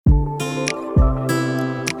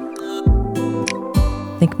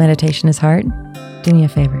Think meditation is hard? Do me a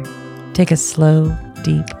favor. Take a slow,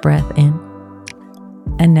 deep breath in,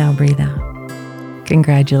 and now breathe out.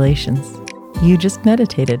 Congratulations. You just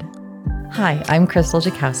meditated. Hi, I'm Crystal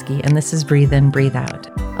Jakowski, and this is Breathe In, Breathe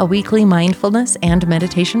Out, a weekly mindfulness and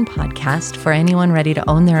meditation podcast for anyone ready to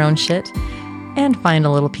own their own shit and find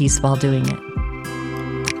a little peace while doing it.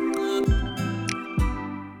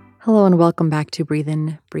 Hello and welcome back to Breathe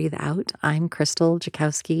In, Breathe Out. I'm Crystal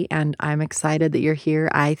Jakowski and I'm excited that you're here.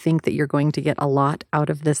 I think that you're going to get a lot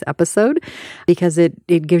out of this episode because it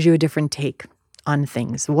gives you a different take on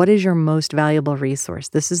things. What is your most valuable resource?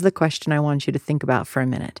 This is the question I want you to think about for a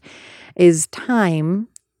minute. Is time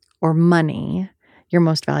or money your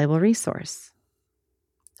most valuable resource?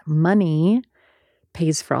 Money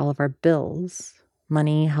pays for all of our bills.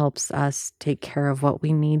 Money helps us take care of what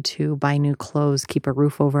we need to, buy new clothes, keep a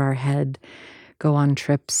roof over our head, go on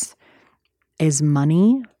trips. Is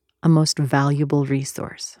money a most valuable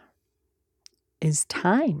resource? Is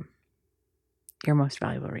time your most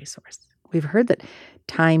valuable resource? We've heard that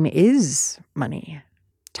time is money.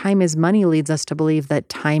 Time is money leads us to believe that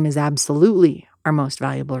time is absolutely our most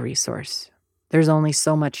valuable resource. There's only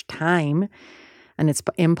so much time, and it's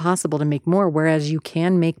impossible to make more, whereas you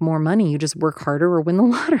can make more money. You just work harder or win the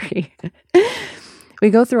lottery.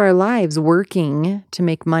 We go through our lives working to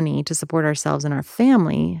make money to support ourselves and our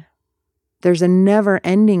family. There's a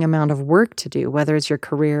never-ending amount of work to do, whether it's your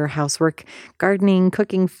career, housework, gardening,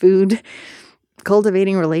 cooking food,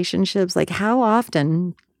 cultivating relationships. Like, how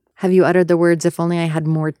often have you uttered the words, if only I had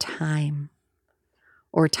more time?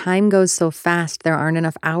 Or time goes so fast, there aren't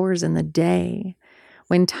enough hours in the day.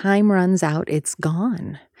 When time runs out, it's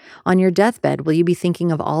gone. On your deathbed, will you be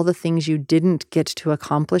thinking of all the things you didn't get to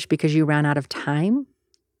accomplish because you ran out of time?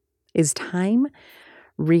 Is time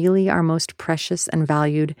really our most precious and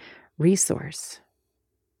valued resource?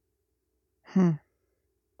 So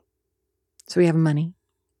we have money.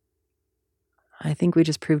 I think we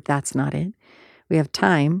just proved that's not it. We have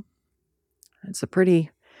time. It's a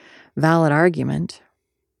pretty valid argument.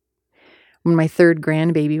 When my third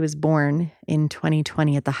grandbaby was born in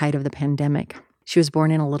 2020 at the height of the pandemic, she was born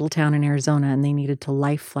in a little town in Arizona, and they needed to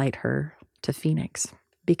life flight her to Phoenix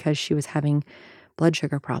because she was having blood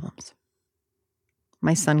sugar problems.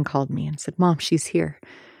 My son called me and said, "Mom, she's here."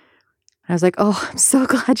 I was like, "Oh, I'm so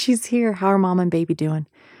glad she's here. How are Mom and baby doing?"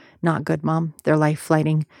 "Not good, Mom. They're life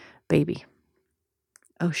flighting baby."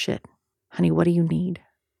 "Oh shit. Honey, what do you need?"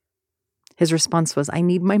 His response was, "I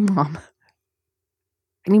need my mom.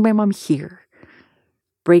 I need my mom here."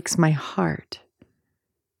 Breaks my heart.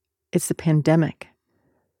 It's the pandemic.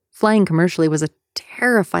 Flying commercially was a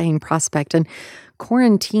terrifying prospect, and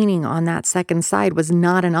quarantining on that second side was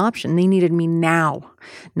not an option. They needed me now,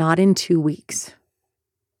 not in 2 weeks.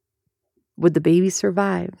 Would the baby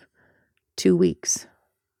survive 2 weeks?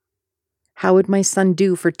 How would my son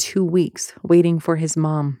do for 2 weeks waiting for his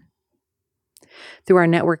mom? Through our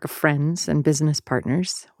network of friends and business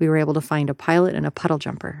partners, we were able to find a pilot and a puddle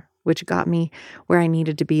jumper, which got me where I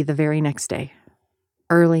needed to be the very next day,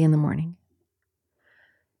 early in the morning.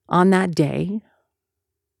 On that day,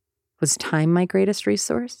 was time my greatest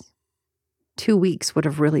resource? 2 weeks would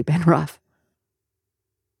have really been rough.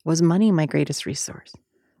 Was money my greatest resource?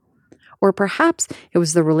 Or perhaps it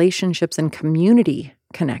was the relationships and community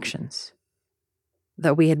connections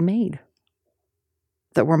that we had made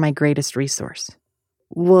that were my greatest resource.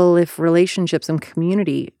 Well, if relationships and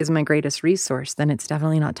community is my greatest resource, then it's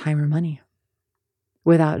definitely not time or money.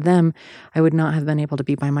 Without them, I would not have been able to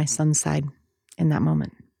be by my son's side in that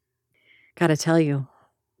moment. Gotta tell you,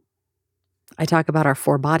 I talk about our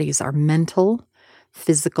 4 bodies, our mental,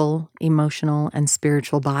 physical, emotional, and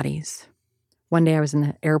spiritual bodies. One day I was in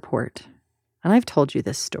the airport, and I've told you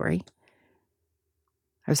this story.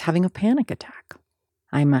 I was having a panic attack.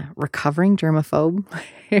 I'm a recovering germaphobe.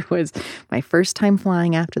 It was my first time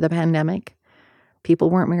flying after the pandemic. People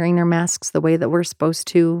weren't wearing their masks the way that we're supposed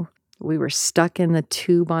to. We were stuck in the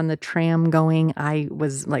tube on the tram going. I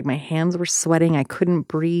was like, my hands were sweating. I couldn't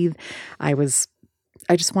breathe. I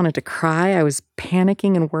just wanted to cry. I was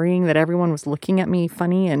panicking and worrying that everyone was looking at me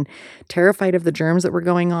funny and terrified of the germs that were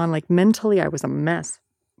going on. Like, mentally, I was a mess.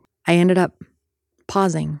 I ended up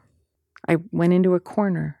pausing. I went into a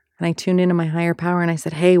corner. And I tuned into my higher power and I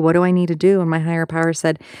said, "Hey, what do I need to do?" And my higher power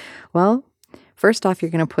said, "Well, first off,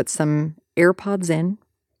 you're going to put some AirPods in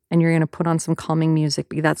and you're going to put on some calming music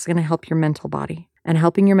because that's going to help your mental body. And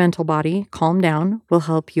helping your mental body calm down will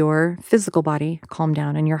help your physical body calm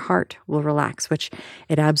down and your heart will relax," which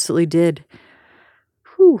it absolutely did.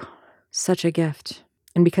 Whew, such a gift.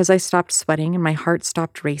 And because I stopped sweating and my heart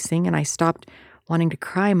stopped racing and I stopped wanting to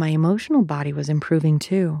cry, my emotional body was improving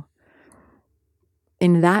too.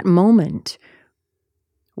 in that moment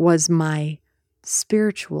was my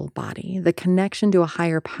spiritual body, the connection to a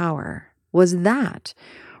higher power. Was that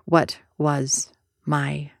what was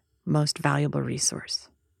my most valuable resource?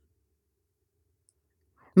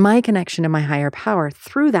 My connection to my higher power,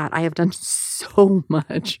 through that, I have done so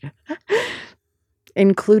much,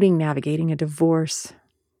 including navigating a divorce,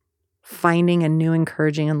 finding a new,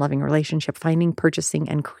 encouraging, and loving relationship, finding, purchasing,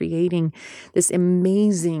 and creating this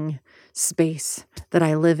amazing space that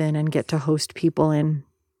I live in and get to host people in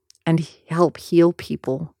and help heal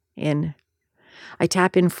people in. I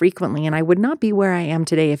tap in frequently, and I would not be where I am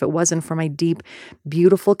today if it wasn't for my deep,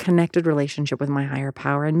 beautiful, connected relationship with my higher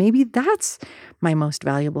power. And maybe that's my most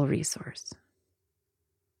valuable resource.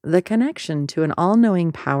 The connection to an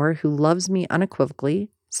all-knowing power who loves me unequivocally,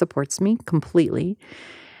 supports me completely.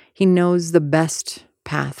 He knows the best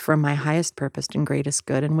path for my highest purpose and greatest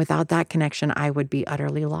good. And without that connection, I would be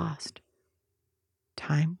utterly lost.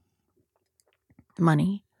 Time,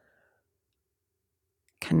 money,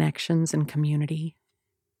 connections, and community.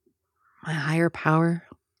 My higher power.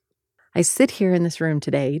 I sit here in this room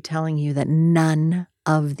today telling you that none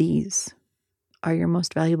of these are your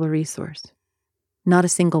most valuable resource. Not a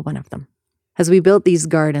single one of them. As we built these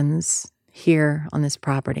gardens here on this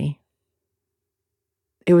property,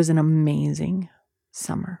 it was an amazing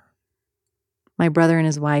summer. My brother and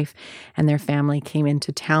his wife and their family came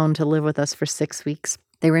into town to live with us for 6 weeks.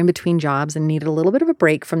 They were in between jobs and needed a little bit of a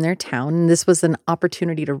break from their town. And this was an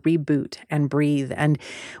opportunity to reboot and breathe. And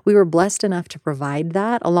we were blessed enough to provide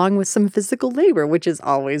that along with some physical labor, which is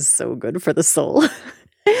always so good for the soul.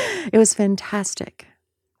 It was fantastic.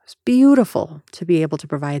 It was beautiful to be able to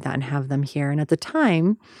provide that and have them here. And at the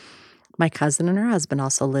time, my cousin and her husband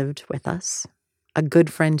also lived with us. A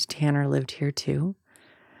good friend, Tanner, lived here too.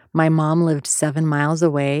 My mom lived 7 miles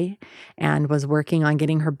away and was working on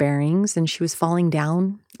getting her bearings, and she was falling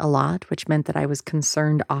down a lot, which meant that I was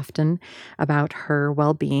concerned often about her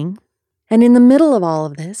well-being. And in the middle of all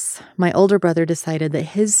of this, my older brother decided that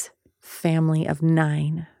his family of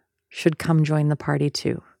 9 should come join the party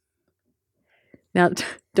too. Now,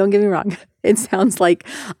 don't get me wrong, it sounds like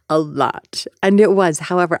a lot, and it was.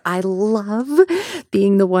 However, I love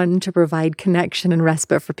being the one to provide connection and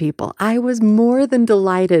respite for people. I was more than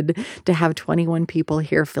delighted to have 21 people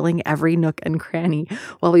here filling every nook and cranny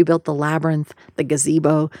while we built the labyrinth, the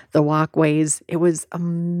gazebo, the walkways. It was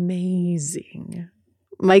amazing.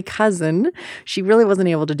 My cousin, she really wasn't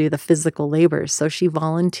able to do the physical labor, so she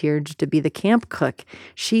volunteered to be the camp cook.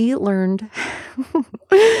 She learned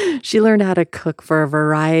how to cook for a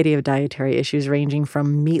variety of dietary issues, ranging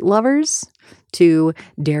from meat lovers to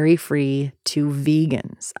dairy-free to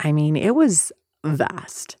vegans. I mean, it was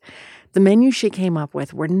vast. The menus she came up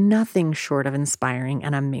with were nothing short of inspiring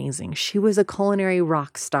and amazing. She was a culinary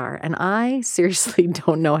rock star, and I seriously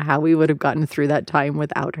don't know how we would have gotten through that time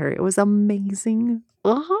without her. It was amazing.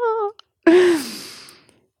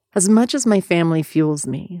 As much as my family fuels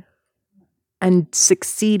me, and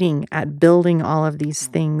succeeding at building all of these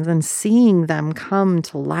things and seeing them come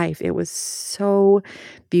to life, it was so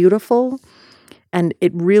beautiful, and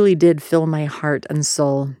it really did fill my heart and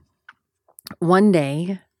soul. One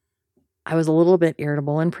day, I was a little bit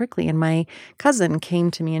irritable and prickly, and my cousin came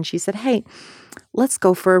to me and she said, "Hey, let's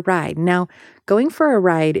go for a ride." Now, going for a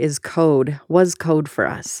ride was code for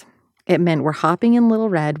us. It meant we're hopping in Little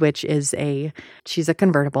Red, which is she's a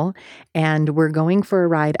convertible, and we're going for a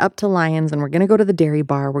ride up to Lions, and we're going to go to the dairy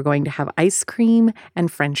bar. We're going to have ice cream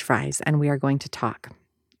and French fries, and we are going to talk.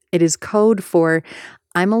 It is code for,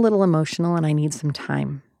 I'm a little emotional and I need some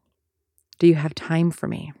time. Do you have time for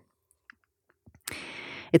me?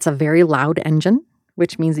 It's a very loud engine,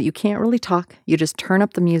 which means that you can't really talk. You just turn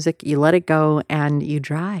up the music, you let it go, and you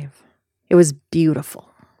drive. It was beautiful.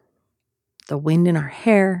 The wind in our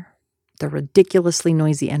hair, the ridiculously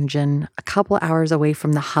noisy engine, a couple hours away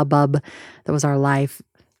from the hubbub that was our life,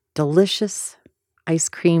 delicious ice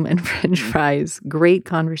cream and French fries, great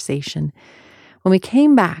conversation. When we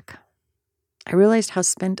came back, I realized how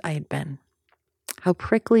spent I had been, how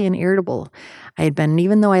prickly and irritable I had been. And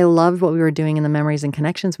even though I loved what we were doing and the memories and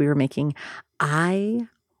connections we were making, my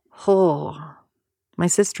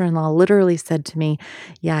sister-in-law literally said to me,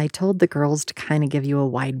 "Yeah, I told the girls to kind of give you a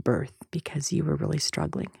wide berth because you were really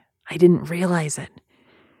struggling." I didn't realize it.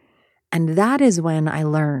 And that is when I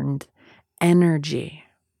learned energy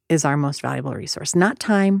is our most valuable resource. Not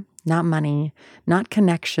time, not money, not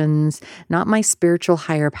connections, not my spiritual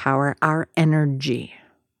higher power. Our energy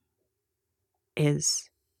is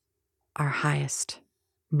our highest,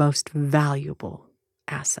 most valuable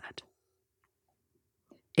asset.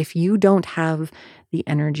 If you don't have the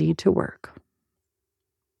energy to work,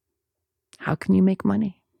 How can you make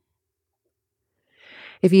money?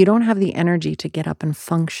 If you don't have the energy to get up and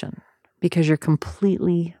function because you're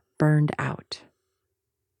completely burned out,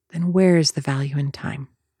 then where is the value in time?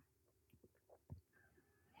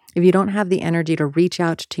 If you don't have the energy to reach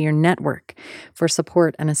out to your network for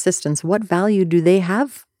support and assistance, what value do they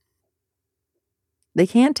have? They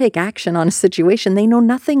can't take action on a situation they know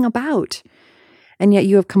nothing about. And yet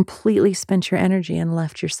you have completely spent your energy and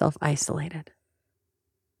left yourself isolated.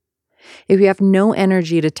 If you have no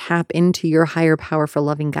energy to tap into your higher power for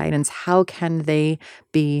loving guidance, how can they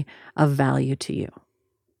be of value to you?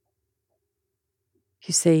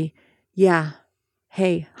 You say, yeah,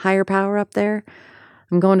 hey, higher power up there,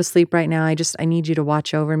 I'm going to sleep right now. I need you to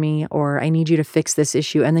watch over me, or I need you to fix this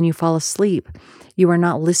issue. And then you fall asleep. You are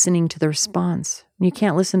not listening to the response. You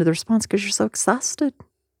can't listen to the response because you're so exhausted.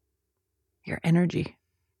 Your energy.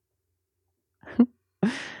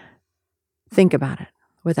 Think about it.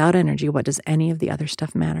 Without energy, what does any of the other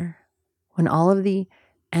stuff matter? When all of the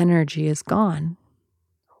energy is gone,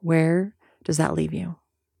 where does that leave you?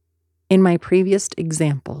 In my previous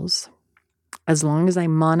examples, as long as I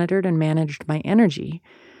monitored and managed my energy,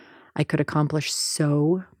 I could accomplish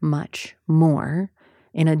so much more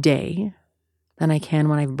in a day than I can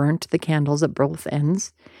when I've burnt the candles at both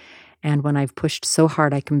ends and when I've pushed so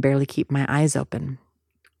hard I can barely keep my eyes open.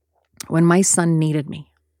 When my son needed me,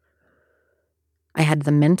 I had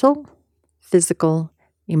the mental, physical,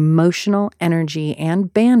 emotional energy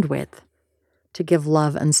and bandwidth to give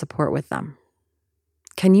love and support with them.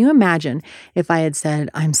 Can you imagine if I had said,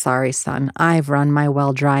 I'm sorry, son, I've run my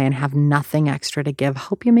well dry and have nothing extra to give.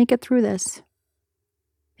 Hope you make it through this.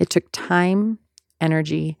 It took time,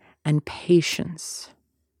 energy, and patience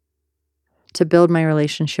to build my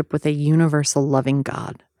relationship with a universal loving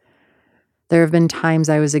God. There have been times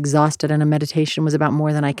I was exhausted and a meditation was about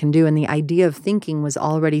more than I can do, and the idea of thinking was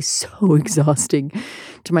already so exhausting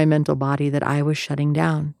to my mental body that I was shutting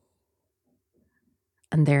down.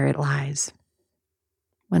 And there it lies.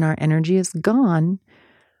 When our energy is gone,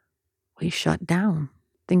 we shut down.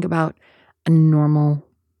 Think about a normal,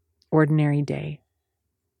 ordinary day.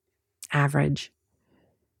 Average.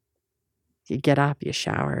 You get up, you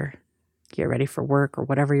shower, get ready for work or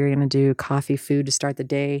whatever you're going to do, coffee, food to start the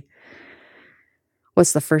day.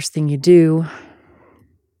 What's the first thing you do?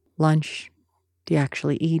 Lunch. Do you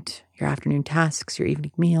actually eat? Your afternoon tasks, your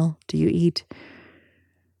evening meal. Do you eat?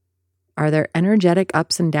 Are there energetic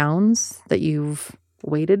ups and downs that you've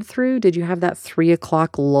waded through? Did you have that 3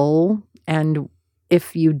 o'clock lull? And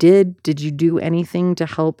if you did you do anything to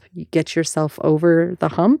help get yourself over the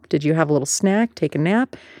hump? Did you have a little snack, take a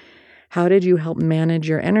nap? How did you help manage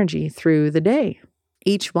your energy through the day?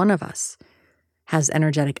 Each one of us has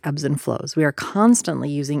energetic ebbs and flows. We are constantly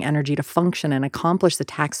using energy to function and accomplish the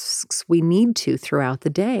tasks we need to throughout the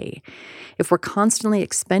day. If we're constantly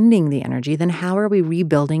expending the energy, then how are we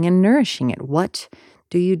rebuilding and nourishing it? What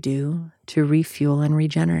do you do to refuel and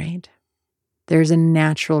regenerate? There's a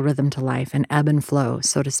natural rhythm to life, an ebb and flow,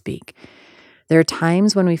 so to speak. There are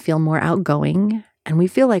times when we feel more outgoing and we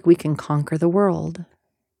feel like we can conquer the world.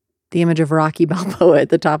 The image of Rocky Balboa at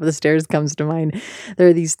the top of the stairs comes to mind. There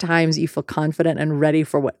are these times you feel confident and ready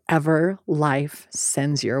for whatever life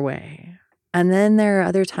sends your way. And then there are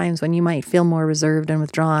other times when you might feel more reserved and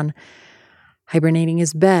withdrawn. Hibernating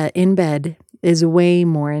in bed is way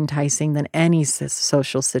more enticing than any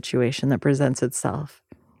social situation that presents itself.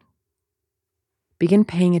 Begin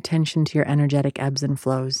paying attention to your energetic ebbs and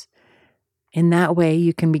flows. In that way,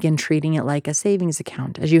 you can begin treating it like a savings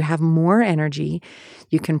account. As you have more energy,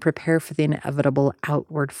 you can prepare for the inevitable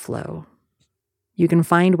outward flow. You can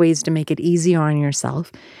find ways to make it easier on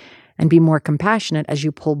yourself and be more compassionate as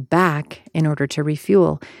you pull back in order to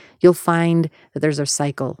refuel. You'll find that there's a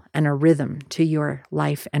cycle and a rhythm to your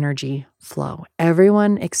life energy flow.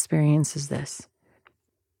 Everyone experiences this.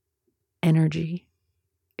 Energy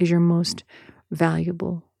is your most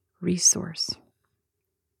valuable resource.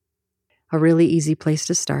 A really easy place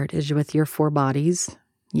to start is with your 4 bodies.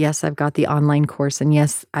 Yes, I've got the online course, and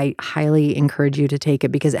yes, I highly encourage you to take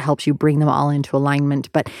it because it helps you bring them all into alignment.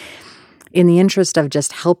 But in the interest of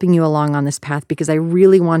just helping you along on this path, because I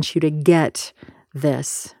really want you to get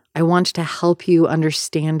this, I want to help you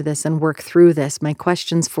understand this and work through this. My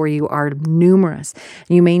questions for you are numerous.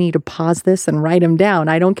 You may need to pause this and write them down.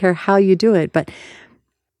 I don't care how you do it. But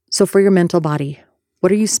so for your mental body,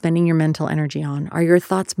 what are you spending your mental energy on? Are your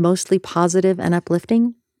thoughts mostly positive and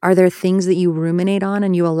uplifting? Are there things that you ruminate on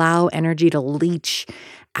and you allow energy to leach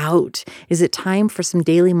out? Is it time for some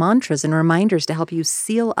daily mantras and reminders to help you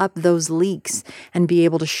seal up those leaks and be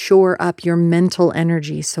able to shore up your mental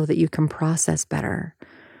energy so that you can process better?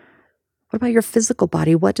 What about your physical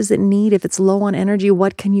body? What does it need? If it's low on energy,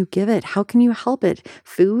 what can you give it? How can you help it?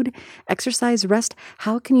 Food, exercise, rest?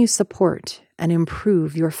 How can you support and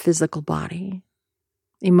improve your physical body?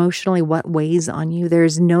 Emotionally, what weighs on you? There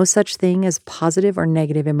is no such thing as positive or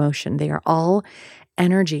negative emotion. They are all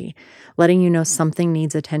energy, letting you know something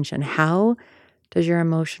needs attention. How does your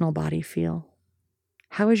emotional body feel?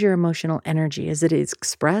 How is your emotional energy? Is it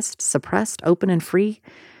expressed, suppressed, open and free?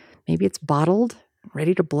 Maybe it's bottled,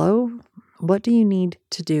 ready to blow. What do you need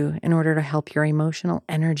to do in order to help your emotional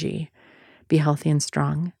energy be healthy and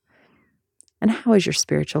strong? And how is your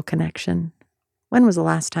spiritual connection? When was the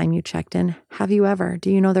last time you checked in? Have you ever? Do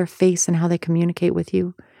you know their face and how they communicate with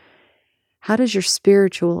you? How does your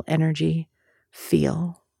spiritual energy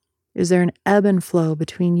feel? Is there an ebb and flow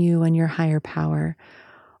between you and your higher power?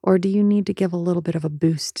 Or do you need to give a little bit of a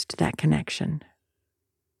boost to that connection?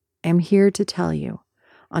 I'm here to tell you,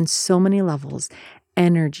 on so many levels,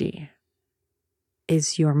 energy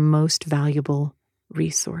is your most valuable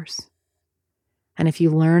resource. And if you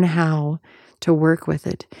learn how to work with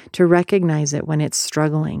it, to recognize it when it's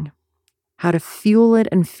struggling, how to fuel it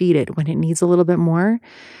and feed it when it needs a little bit more,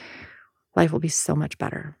 life will be so much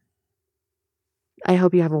better. I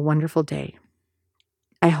hope you have a wonderful day.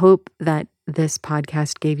 I hope that this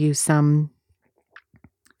podcast gave you some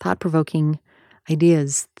thought-provoking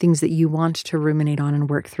ideas, things that you want to ruminate on and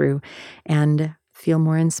work through and feel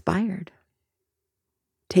more inspired.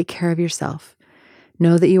 Take care of yourself.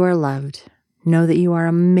 Know that you are loved. Know that you are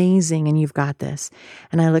amazing and you've got this.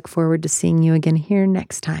 And I look forward to seeing you again here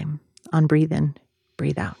next time on Breathe In,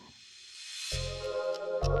 Breathe Out.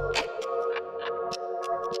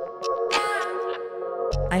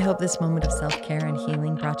 I hope this moment of self-care and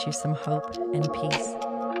healing brought you some hope and peace.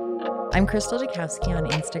 I'm Crystal Jakowski on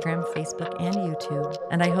Instagram, Facebook, and YouTube,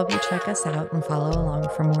 and I hope you check us out and follow along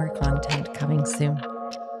for more content coming soon.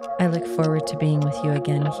 I look forward to being with you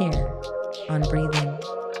again here on Breathe In,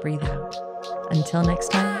 Breathe Out. Until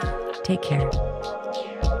next time, take care.